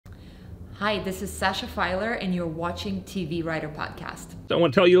Hi, this is Sasha Feiler, and you're watching TV Writer Podcast. So I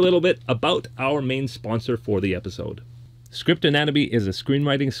want to tell you a little bit about our main sponsor for the episode. Script Anatomy is a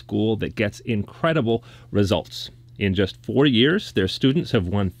screenwriting school that gets incredible results. In just 4 years, their students have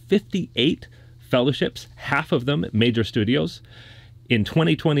won 58 fellowships, half of them at major studios. In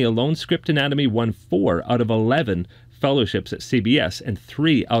 2020 alone, Script Anatomy won 4 out of 11 fellowships at CBS and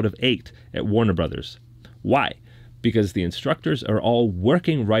 3 out of 8 at Warner Brothers. Why? Because the instructors are all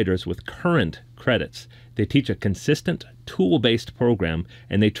working writers with current credits. They teach a consistent, tool-based program,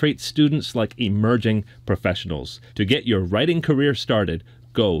 and they treat students like emerging professionals. To get your writing career started,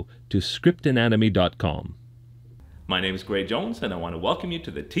 go to scriptanatomy.com. My name is Gray Jones, and I want to welcome you to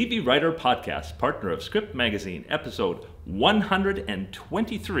the TV Writer Podcast, partner of Script Magazine, episode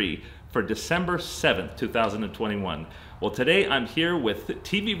 123 for December 7th, 2021. Well, today I'm here with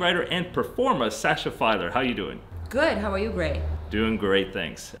TV writer and performer Sasha Feiler. How are you doing? Good. How are you, Gray? Doing great,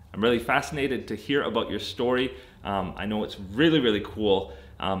 thanks. I'm really fascinated to hear about your story. I know it's really cool.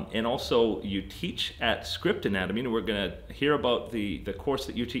 And also, you teach at Script Anatomy, and we're going to hear about the course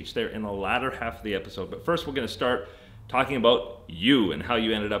that you teach there in the latter half of the episode. But first, we're going to start talking about you and how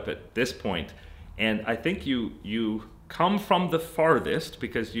you ended up at this point. And I think you come from the farthest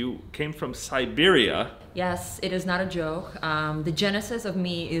because you came from Siberia. Yes, it is not a joke. The genesis of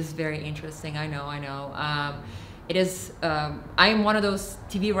me is very interesting. I know. It is. I am one of those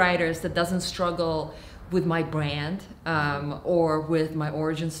TV writers that doesn't struggle with my brand or with my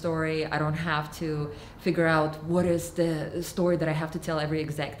origin story. I don't have to figure out what is the story that I have to tell every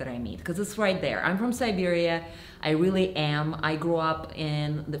exec that I meet, because it's right there. I'm from Siberia. I really am. I grew up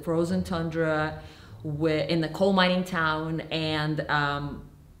in the frozen tundra, in the coal mining town, and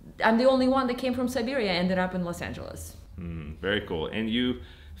I'm the only one that came from Siberia, ended up in Los Angeles. Very cool. And you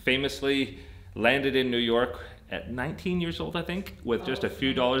famously landed in New York at 19 years old, I think, with just a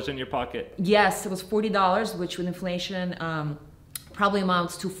few dollars in your pocket. Yes, it was $40, which with inflation probably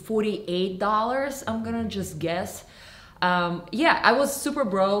amounts to $48, I'm gonna just guess. Yeah, I was super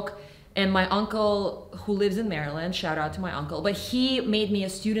broke, and my uncle, who lives in Maryland, shout out to my uncle, but he made me a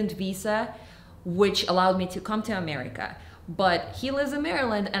student visa, which allowed me to come to America. But he lives in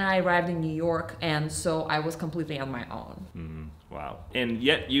Maryland, and I arrived in New York, and so I was completely on my own. Wow. And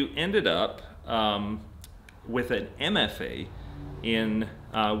yet you ended up with an MFA in,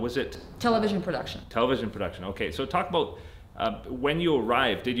 was it? Television production. Television production, okay. So talk about when you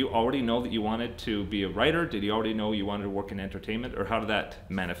arrived, did you already know that you wanted to be a writer? Did you already know you wanted to work in entertainment, or how did that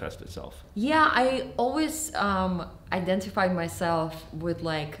manifest itself? Yeah, I always identified myself with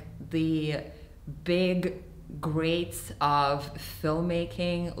like the big greats of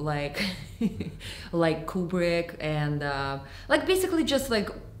filmmaking, like like Kubrick, and like basically just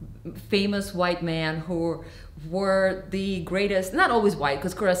like famous white men who were the greatest, not always white,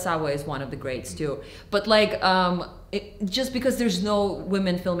 because Kurosawa is one of the greats too, but like just because there's no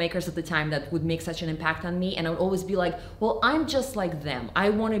women filmmakers at the time that would make such an impact on me, and I would always be like, well, I'm just like them. I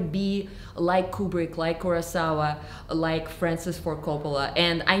want to be like Kubrick, like Kurosawa, like Francis Ford Coppola,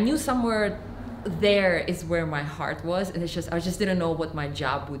 and I knew somewhere there is where my heart was, and I just didn't know what my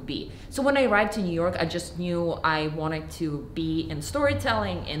job would be. So when I arrived to New York, I just knew I wanted to be in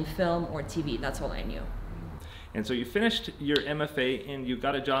storytelling, in film or TV. That's all I knew. And so you finished your MFA and you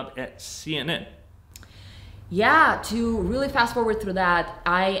got a job at CNN. Yeah, to really fast forward through that,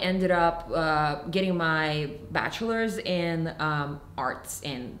 I ended up getting my bachelor's in arts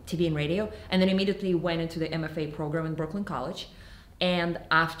in TV and radio, and then immediately went into the MFA program in Brooklyn College. And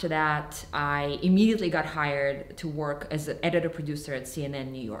after that, I immediately got hired to work as an editor-producer at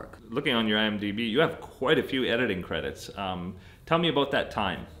CNN New York. Looking on your IMDb, you have quite a few editing credits. Tell me about that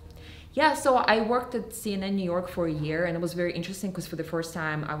time. Yeah, so I worked at CNN New York for a year, and it was very interesting because for the first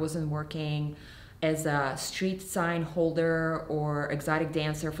time, I wasn't working as a street sign holder or exotic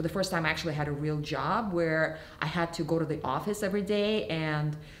dancer. For the first time, I actually had a real job where I had to go to the office every day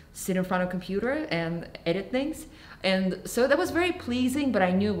and sit in front of a computer and edit things. And so that was very pleasing, but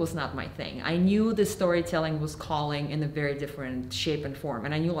I knew it was not my thing. I knew the storytelling was calling in a very different shape and form,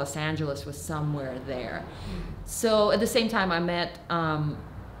 and I knew Los Angeles was somewhere there. So at the same time, I met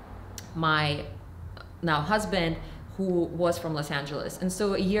my now husband, who was from Los Angeles. And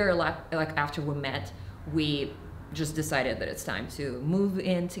so a year like after we met, we just decided that it's time to move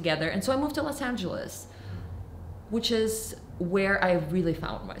in together. And so I moved to Los Angeles, which is where I really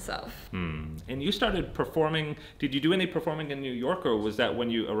found myself. And you started performing. Did you do any performing in New York, or was that when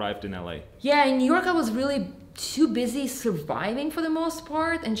you arrived in LA? Yeah, in New York I was really too busy surviving for the most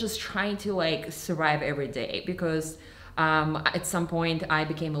part, and just trying to like survive every day, because at some point I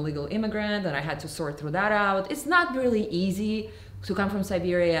became a legal immigrant and I had to sort through that out. It's not really easy to come from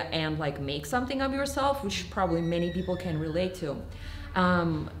Siberia and like make something of yourself, which probably many people can relate to.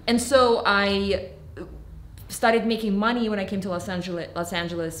 And so I started making money when I came to Los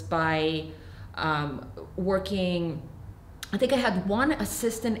Angeles by working. I think I had one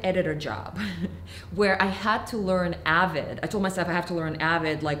assistant editor job where I had to learn Avid. I told myself I have to learn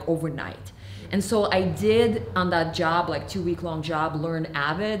Avid like overnight. And so I did on that job, like 2-week-long job, learn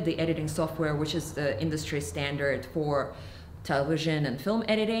Avid, the editing software, which is the industry standard for television and film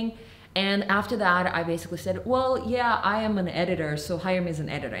editing. And after that, I basically said, well, yeah, I am an editor, so hire me as an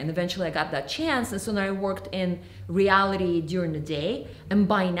editor. And eventually I got that chance. And so then I worked in reality during the day. And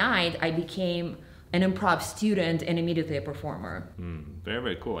by night, I became an improv student and immediately a performer. Very,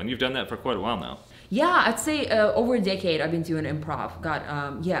 very cool. And you've done that for quite a while now. Yeah, I'd say over a decade I've been doing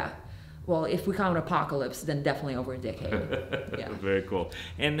improv. Yeah. Well, if we count Apocalypse, then definitely over a decade. Yeah. Very cool.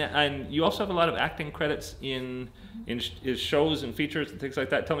 And you also have a lot of acting credits in shows and features and things like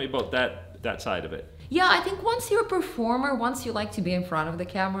that. Tell me about that side of it. Yeah, I think once you're a performer, once you like to be in front of the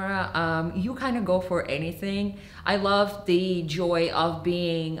camera, you kind of go for anything. I love the joy of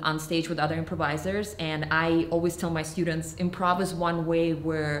being on stage with other improvisers, and I always tell my students, improv is one way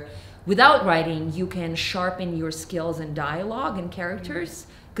where without writing, you can sharpen your skills in dialogue and characters,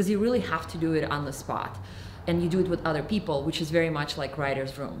 because you really have to do it on the spot. And you do it with other people, which is very much like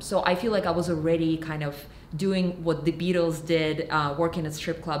writer's room. So I feel like I was already kind of doing what the Beatles did, working at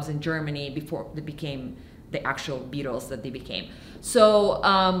strip clubs in Germany before they became the actual Beatles that they became. So,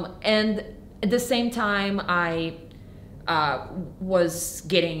 and at the same time, I was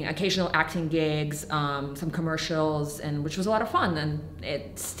getting occasional acting gigs, some commercials, and which was a lot of fun, and I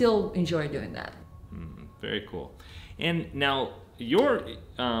still enjoy doing that. Very cool. And now,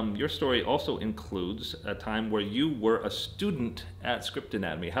 your story also includes a time where you were a student at Script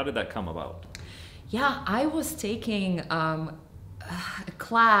Anatomy. How did that come about? Yeah, I was taking a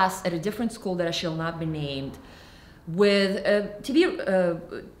class at a different school that I shall not be named with a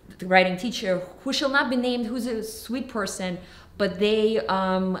TV writing teacher who shall not be named, who's a sweet person, but they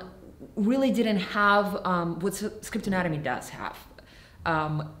really didn't have what Script Anatomy does have.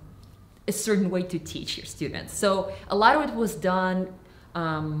 A certain way to teach your students. So a lot of it was done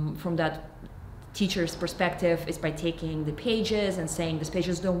from that teacher's perspective is by taking the pages and saying these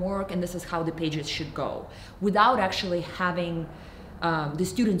pages don't work and this is how the pages should go, without actually having the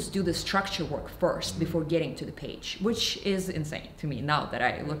students do the structure work first before getting to the page, which is insane to me now that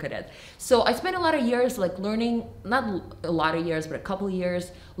I look at it. So I spent a lot of years like learning, not a lot of years, but a couple of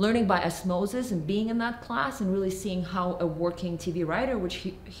years learning by osmosis and being in that class and really seeing how a working TV writer, which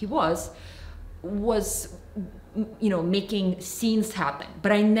he was, you know, making scenes happen.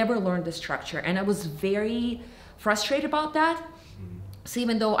 But I never learned the structure, and I was very frustrated about that. So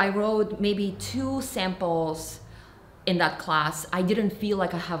even though I wrote maybe 2 samples in that class, I didn't feel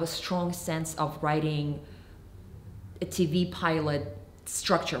like I have a strong sense of writing a TV pilot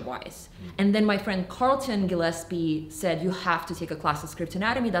structure-wise. And then my friend Carlton Gillespie said, you have to take a class of Script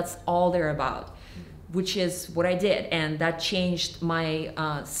Anatomy, that's all they're about, which is what I did, and that changed my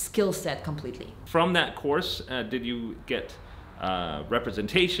skill set completely. From that course, did you get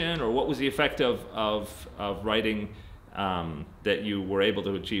representation, or what was the effect of writing that you were able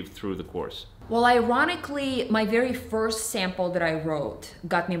to achieve through the course? Well, ironically, my very first sample that I wrote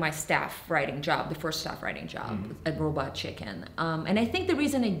got me my staff writing job, the first staff writing job at Robot Chicken. And I think the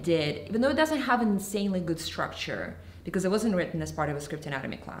reason it did, even though it doesn't have an insanely good structure, because it wasn't written as part of a Script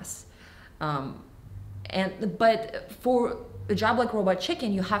Anatomy class, but for a job like Robot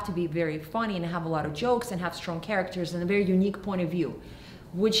Chicken, you have to be very funny and have a lot of jokes and have strong characters and a very unique point of view,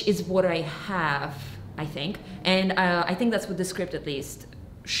 which is what I have, I think. And I think that's what the script at least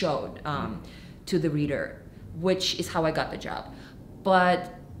showed to the reader, which is how I got the job.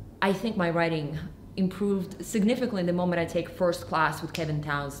 But I think my writing improved significantly the moment I take first class with Kevin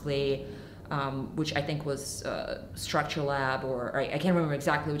Townsley, which I think was Structure Lab, or I can't remember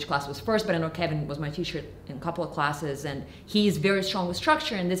exactly which class was first, but I know Kevin was my teacher in a couple of classes, and he's very strong with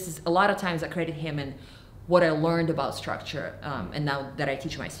structure, and this is a lot of times I credit him in what I learned about structure, and now that I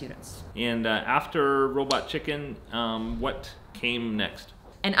teach my students. And after Robot Chicken, what came next?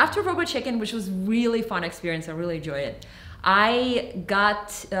 And after Robot Chicken, which was really fun experience, I really enjoyed it, I got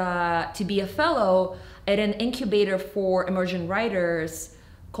to be a fellow at an incubator for emerging writers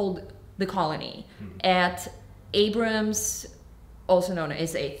called The Colony at Abrams, also known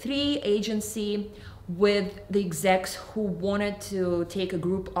as A3 agency, with the execs who wanted to take a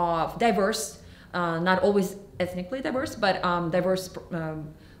group of diverse, not always ethnically diverse, but diverse,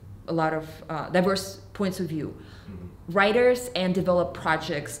 a lot of diverse points of view, writers, and develop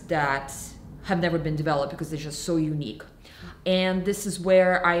projects that have never been developed because they're just so unique. And this is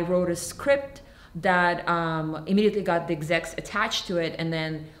where I wrote a script that immediately got the execs attached to it, and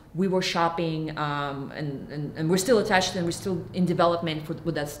then we were shopping, and we're still attached, and we're still in development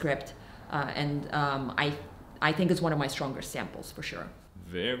with that script. I think it's one of my stronger samples for sure.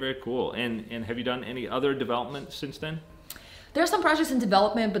 Very, very cool. And have you done any other development since then? There are some projects in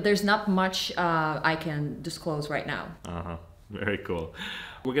development, but there's not much I can disclose right now. Very cool.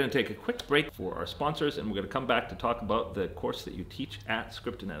 We're going to take a quick break for our sponsors, and we're going to come back to talk about the course that you teach at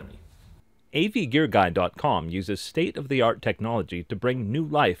Script Anatomy. avgearguide.com uses state-of-the-art technology to bring new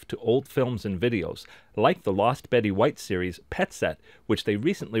life to old films and videos, like the Lost Betty White series Pet Set, which they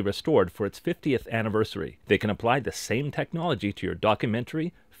recently restored for its 50th anniversary. They can apply the same technology to your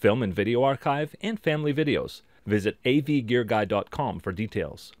documentary, film and video archive, and family videos. Visit avgearguide.com for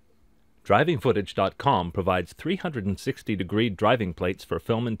details. Drivingfootage.com provides 360-degree driving plates for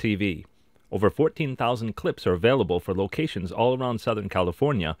film and TV. Over 14,000 clips are available for locations all around Southern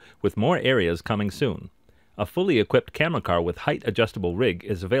California, with more areas coming soon. A fully equipped camera car with height-adjustable rig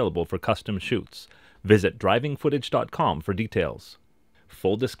is available for custom shoots. Visit drivingfootage.com for details.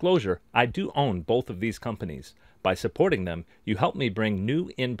 Full disclosure, I do own both of these companies. By supporting them, you help me bring new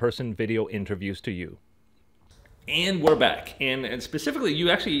in-person video interviews to you. And we're back. And specifically, you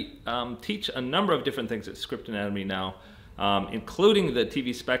actually teach a number of different things at Script Anatomy now, including the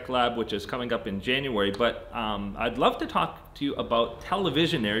TV Spec Lab, which is coming up in January. But I'd love to talk to you about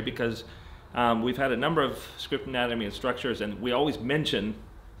televisionary, because we've had a number of Script Anatomy instructors, and we always mention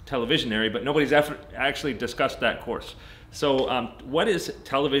televisionary, but nobody's ever actually discussed that course. So what is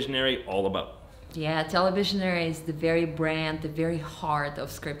televisionary all about? Yeah, televisionary is the very brand, the very heart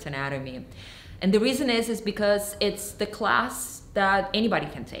of Script Anatomy. And the reason is because it's the class that anybody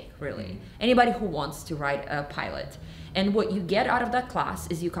can take, really. Anybody who wants to write a pilot. And what you get out of that class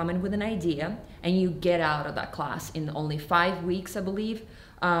is you come in with an idea, and you get out of that class in only 5 weeks, I believe,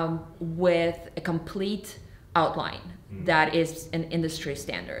 with a complete outline that is an industry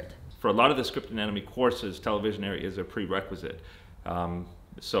standard. For a lot of the Script Anatomy courses, televisionary is a prerequisite.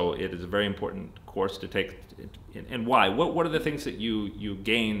 So it is a very important course to take. And why? What are the things that you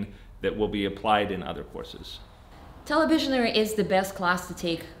gain that will be applied in other courses? Televisionary is the best class to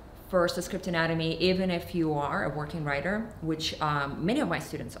take first at Script Anatomy, even if you are a working writer, which many of my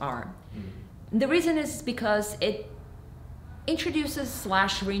students are. The reason is because it introduces /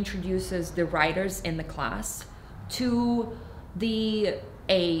 reintroduces the writers in the class to the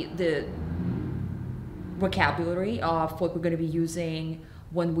vocabulary of what we're going to be using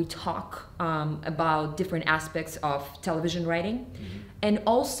when we talk about different aspects of television writing. And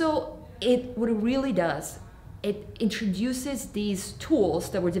also, what it really does, it introduces these tools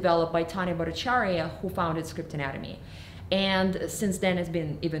that were developed by Tanya Bhattacharya, who founded Script Anatomy. And since then, it's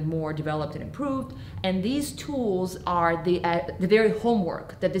been even more developed and improved. And these tools are the very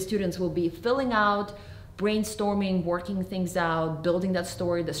homework that the students will be filling out, brainstorming, working things out, building that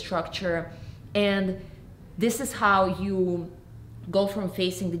story, the structure. And this is how you go from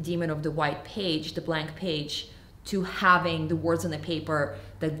facing the demon of the white page, the blank page, to having the words on the paper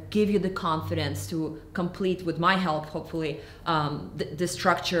that give you the confidence to complete, with my help, hopefully, the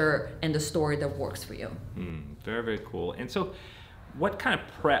structure and the story that works for you. Very, very cool. And so what kind of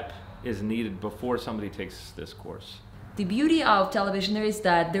prep is needed before somebody takes this course? The beauty of televisionary is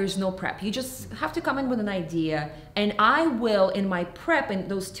that there's no prep. You just have to come in with an idea, and I will, in my prep, in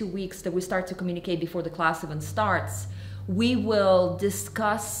those 2 weeks that we start to communicate before the class even starts, we will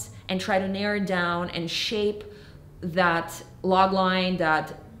discuss and try to narrow down and shape that log line,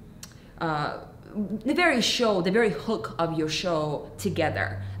 that the very hook of your show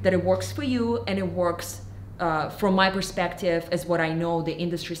together, that it works for you and it works from my perspective as what I know the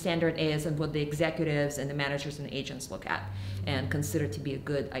industry standard is and what the executives and the managers and agents look at and consider to be a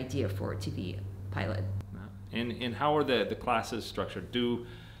good idea for a TV pilot. And how are the classes structured?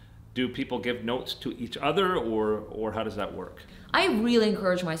 Do people give notes to each other, or how does that work? I really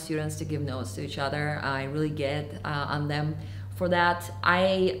encourage my students to give notes to each other. I really get on them for that.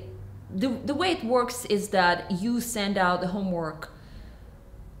 The way it works is that you send out the homework,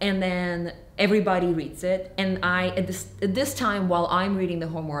 and then everybody reads it. And at this time, while I'm reading the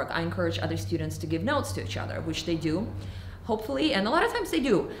homework, I encourage other students to give notes to each other, which they do, hopefully, and a lot of times they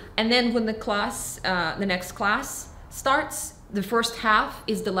do. And then when the next class starts, the first half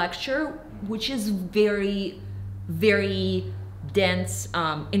is the lecture, which is very, very dense,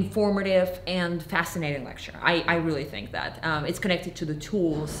 informative, and fascinating lecture. I really think that. It's connected to the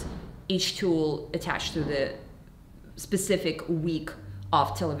tools, each tool attached to the specific week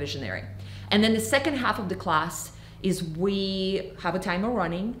of televisionary. And then the second half of the class is we have a timer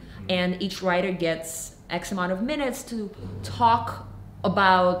running, and each writer gets X amount of minutes to talk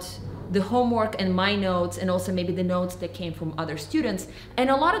about the homework and my notes, and also maybe the notes that came from other students. And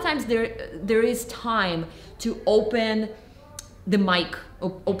a lot of times there is time to open the mic,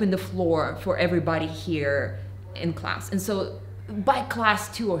 open the floor for everybody here in class. And so by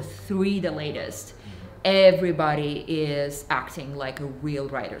class 2 or 3, the latest, everybody is acting like a real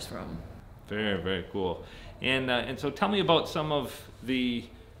writer's room. Very, very cool. And so tell me about some of the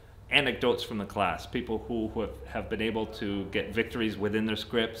anecdotes from the class, people who have been able to get victories within their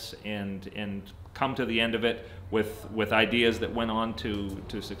scripts and come to the end of it with ideas that went on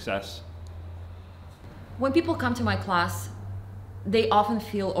to success. When people come to my class, they often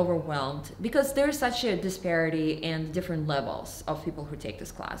feel overwhelmed because there's such a disparity and different levels of people who take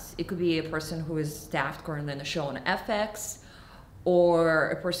this class. It could be a person who is staffed currently in a show on FX, or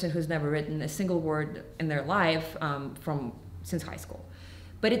a person who's never written a single word in their life since high school.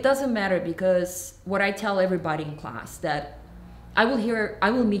 But it doesn't matter, because what I tell everybody in class, that I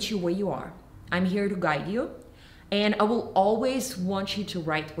will meet you where you are. I'm here to guide you, and I will always want you to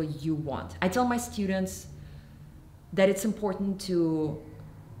write what you want. I tell my students that it's important to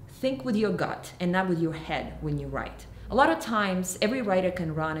think with your gut and not with your head when you write. A lot of times, every writer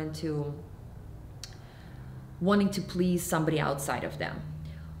can run into wanting to please somebody outside of them.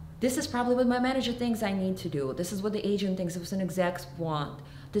 This is probably what my manager thinks I need to do. This is what the agent thinks if an execs want.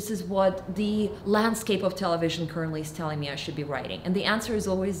 This is what the landscape of television currently is telling me I should be writing. And the answer is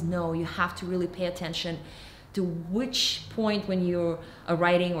always no. You have to really pay attention to which point when you're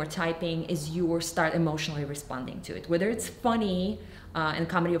writing or typing is you start emotionally responding to it. Whether it's funny, and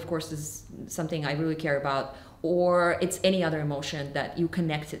comedy of course is something I really care about, or it's any other emotion that you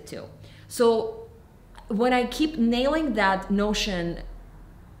connect it to. So when I keep nailing that notion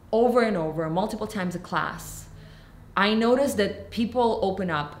over and over, multiple times a class, I notice that people open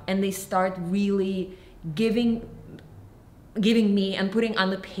up and they start really giving me and putting on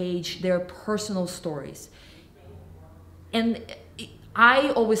the page their personal stories. And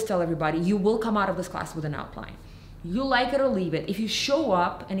I always tell everybody, you will come out of this class with an outline. You like it or leave it. If you show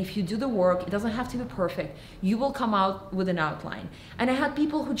up and if you do the work, it doesn't have to be perfect, you will come out with an outline. And I had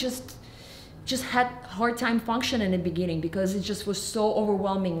people who just had hard time functioning in the beginning because it just was so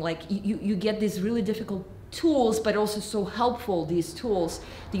overwhelming. Like you get these really difficult tools, but also so helpful, these tools,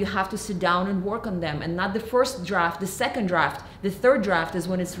 that you have to sit down and work on them. And not the first draft, the second draft, the third draft is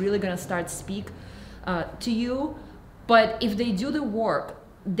when it's really gonna start speak to you. But if they do the work,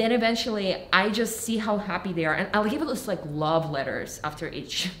 then eventually I just see how happy they are. And I'll give it this like love letters after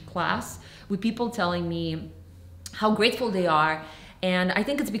each class with people telling me how grateful they are. And I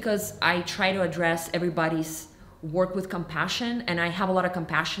think it's because I try to address everybody's work with compassion, and I have a lot of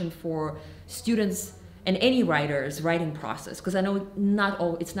compassion for students and any writer's writing process, because I know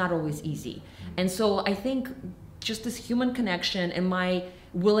it's not always easy. And so I think just this human connection and my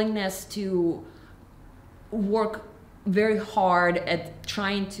willingness to work very hard at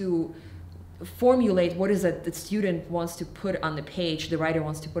trying to formulate what is it the student wants to put on the page, the writer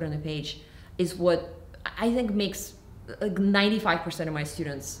wants to put on the page, is what I think makes like 95% of my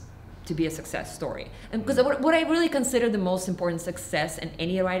students to be a success story. And because what I really consider the most important success in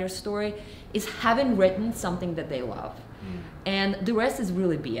any writer's story is having written something that they love. And the rest is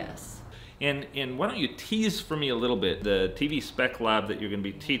really BS. And why don't you tease for me a little bit the TV Spec Lab that you're going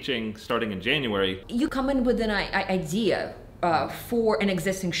to be teaching starting in January? You come in with an idea for an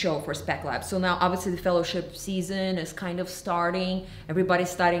existing show for Spec Lab. So now obviously the fellowship season is kind of starting.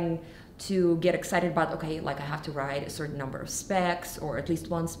 Everybody's starting to get excited about, okay, like I have to write a certain number of specs, or at least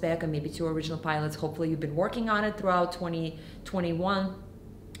one spec and maybe 2 original pilots. Hopefully you've been working on it throughout 2021.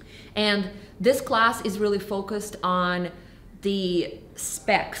 And this class is really focused on the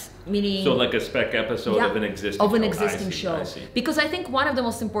specs, meaning... So like a spec episode of an existing show. I see. Because I think one of the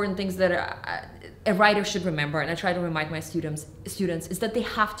most important things that a writer should remember, and I try to remind my students, is that they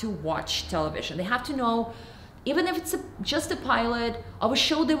have to watch television. They have to know, even if it's just a pilot of a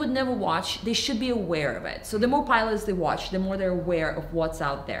show they would never watch, they should be aware of it. So the more pilots they watch, the more they're aware of what's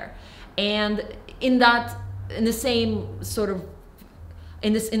out there. And in the same sort of,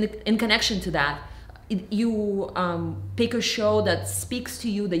 in connection to that, you pick a show that speaks to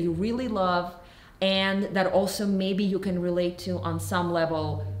you, that you really love, and that also maybe you can relate to on some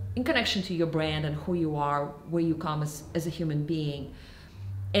level in connection to your brand and who you are, where you come as a human being.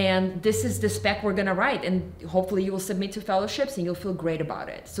 And this is the spec we're gonna write, and hopefully you will submit to fellowships and you'll feel great about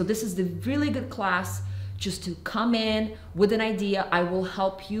it. So this is the really good class just to come in with an idea. I will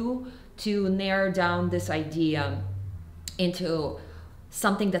help you to narrow down this idea into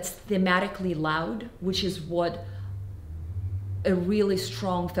something that's thematically loud, which is what a really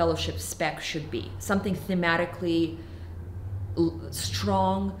strong fellowship spec should be. Something thematically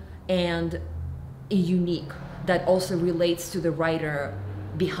strong and unique that also relates to the writer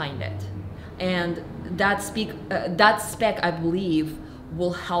behind it. And that spec, I believe,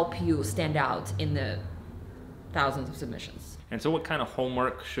 will help you stand out in the thousands of submissions. And so what kind of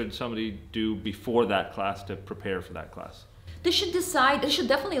homework should somebody do before that class to prepare for that class? They should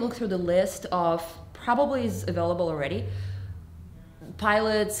definitely look through the list of, probably is available already,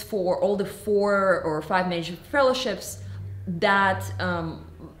 pilots for all the 4 or 5 major fellowships that,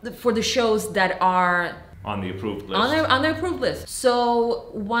 for the shows that are on the approved list. On the approved list.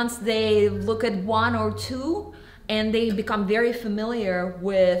 So once they look at 1 or 2 and they become very familiar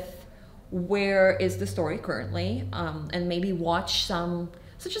with where is the story currently, and maybe watch some,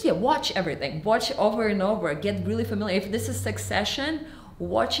 so just watch everything, watch over and over, get really familiar. If this is Succession,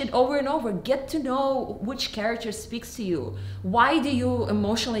 watch it over and over, get to know which character speaks to you. Why do you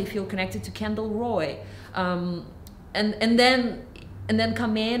emotionally feel connected to Kendall Roy? And then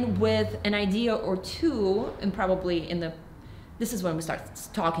come in with an idea or 2, and probably this is when we start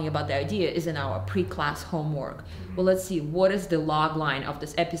talking about the idea, is in our pre-class homework. Well, let's see, what is the log line of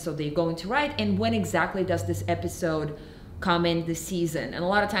this episode that you're going to write, and when exactly does this episode come in the season? And a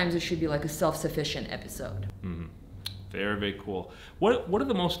lot of times it should be like a self-sufficient episode. Mm-hmm. Very, very cool. What are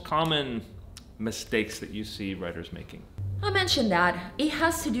the most common mistakes that you see writers making? I mentioned that. It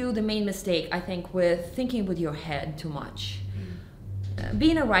has to do, the main mistake, I think, with thinking with your head too much.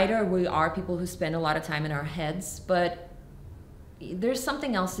 Being a writer, we are people who spend a lot of time in our heads, but there's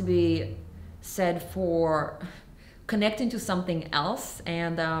something else to be said for connecting to something else,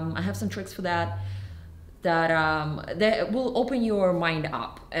 and I have some tricks for that will open your mind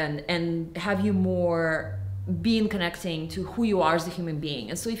up and have you more being connecting to who you are as a human being.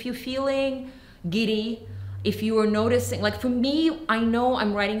 And so if you're feeling giddy, if you are noticing, like for me, I know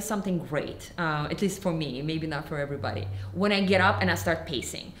I'm writing something great, at least for me, maybe not for everybody, when I get up and I start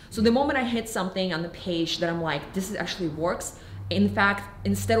pacing. So the moment I hit something on the page that I'm like, this actually works, in fact,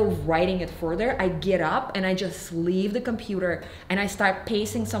 instead of writing it further, I get up and I just leave the computer and I start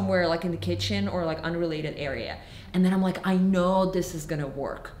pacing somewhere like in the kitchen or like unrelated area. And then I'm like, I know this is gonna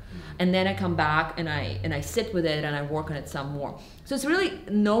work. And then I come back and I sit with it and I work on it some more. So it's really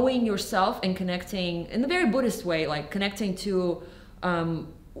knowing yourself and connecting in a very Buddhist way, like connecting to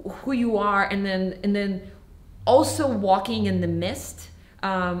who you are, and then also walking in the mist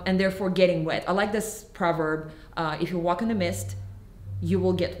and therefore getting wet. I like this proverb, if you walk in the mist, you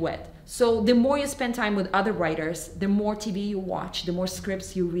will get wet. So the more you spend time with other writers, the more TV you watch, the more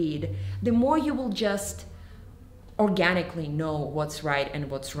scripts you read, the more you will just organically know what's right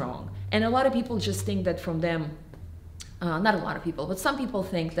and what's wrong. And a lot of people just think that from them, not a lot of people, but some people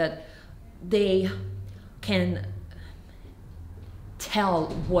think that they can tell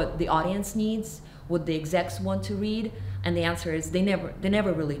what the audience needs, what the execs want to read, and the answer is they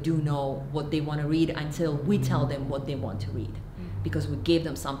never really do know what they want to read until we tell them what they want to read, because we gave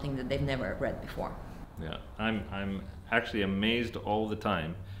them something that they've never read before. Yeah, I'm actually amazed all the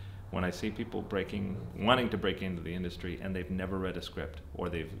time when I see people wanting to break into the industry and they've never read a script, or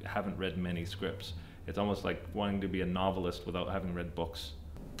they haven't read many scripts. It's almost like wanting to be a novelist without having read books.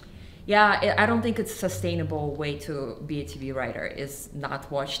 Yeah, I don't think it's a sustainable way to be a TV writer, is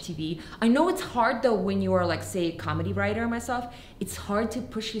not watch TV. I know it's hard though when you are like, say, a comedy writer myself, it's hard to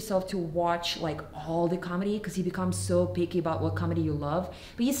push yourself to watch like all the comedy because you become so picky about what comedy you love.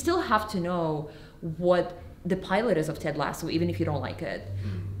 But you still have to know what the pilot is of Ted Lasso, even if you don't like it.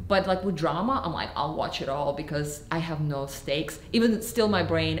 But like with drama, I'm like, I'll watch it all because I have no stakes. Even still, my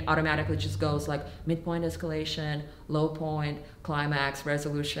brain automatically just goes like midpoint, escalation, low point, climax,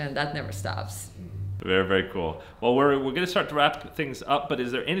 resolution. That never stops. Very, very cool. Well, we're going to start to wrap things up, but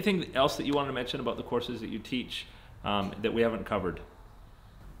is there anything else that you want to mention about the courses that you teach that we haven't covered?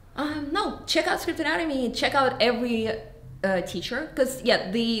 No, check out Script Anatomy. Check out every teacher, because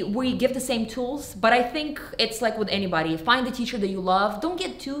we give the same tools, but I think it's like with anybody, find the teacher that you love. Don't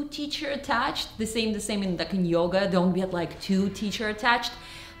get too teacher attached. The same in like in yoga, don't get like too teacher attached.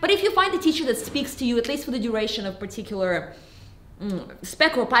 But if you find the teacher that speaks to you, at least for the duration of particular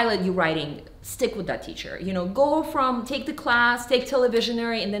spec or pilot you're writing, stick with that teacher. You know, take the class, take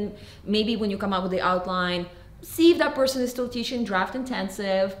televisionary, and then maybe when you come up with the outline, see if that person is still teaching draft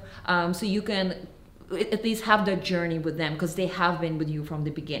intensive, so you can at least have that journey with them, because they have been with you from the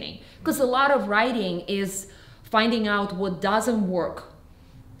beginning. Because a lot of writing is finding out what doesn't work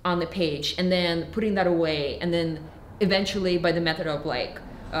on the page and then putting that away, and then eventually by the method of like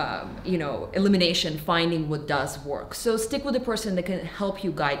elimination, finding what does work. So stick with the person that can help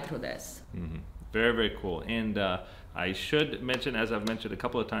you guide through this. Mm-hmm. Very, very cool. And I should mention, as I've mentioned a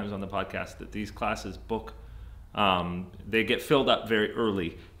couple of times on the podcast, that these classes book, they get filled up very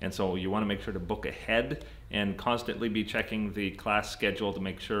early, and so you want to make sure to book ahead and constantly be checking the class schedule to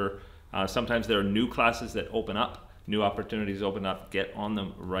make sure. Sometimes there are new classes that open up, new opportunities open up. Get on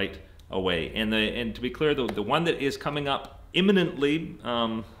them right away. And to be clear, the one that is coming up imminently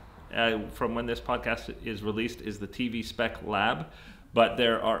from when this podcast is released is the TV Spec Lab. But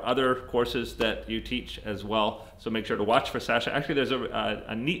there are other courses that you teach as well, so make sure to watch for Sasha. Actually, there's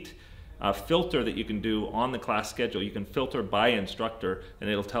a neat filter that you can do on the class schedule. You can filter by instructor, and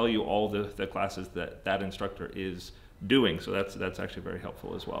it'll tell you all the classes that instructor is doing. So that's actually very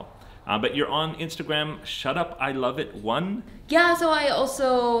helpful as well. But you're on Instagram, Shut Up, I Love It 1. Yeah, so I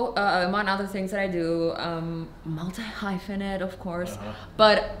also, among other things that I do, multi-hyphenate, of course.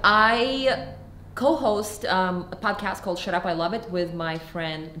 But I co-host a podcast called Shut Up, I Love It with my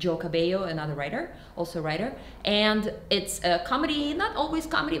friend Joe Cabello, another writer, also a writer. And it's a comedy, not always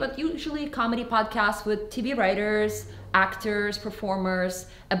comedy, but usually comedy podcast with TV writers, actors, performers,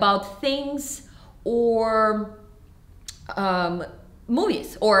 about things or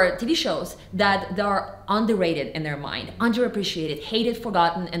movies or TV shows that are underrated in their mind, underappreciated, hated,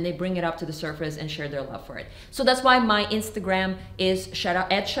 forgotten, and they bring it up to the surface and share their love for it. So that's why my Instagram is Shut Up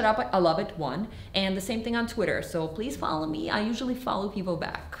I Love It 1, and the same thing on Twitter. So please follow me. I usually follow people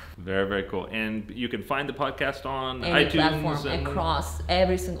back. Very, very cool. And you can find the podcast on Any iTunes platform, across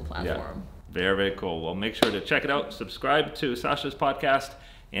every single platform. Yeah. Very, very cool. Well, make sure to check it out. Subscribe to Sasha's podcast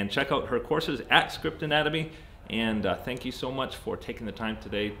and check out her courses at Script Anatomy. And thank you so much for taking the time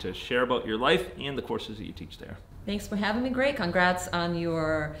today to share about your life and the courses that you teach there. Thanks for having me. Great. Congrats on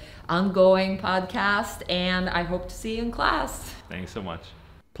your ongoing podcast, and I hope to see you in class. Thanks so much.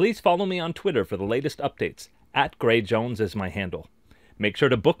 Please follow me on Twitter for the latest updates. @GrayJones is my handle. Make sure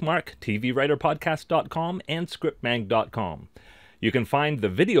to bookmark tvwriterpodcast.com and scriptmag.com. You can find the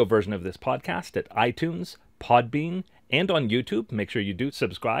video version of this podcast at iTunes, Podbean, and on YouTube. Make sure you do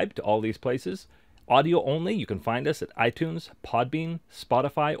subscribe to all these places. Audio only, you can find us at iTunes, Podbean,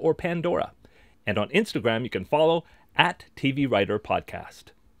 Spotify, or Pandora. And on Instagram, you can follow @TVWriterPodcast.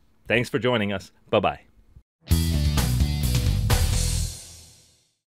 Thanks for joining us. Bye-bye.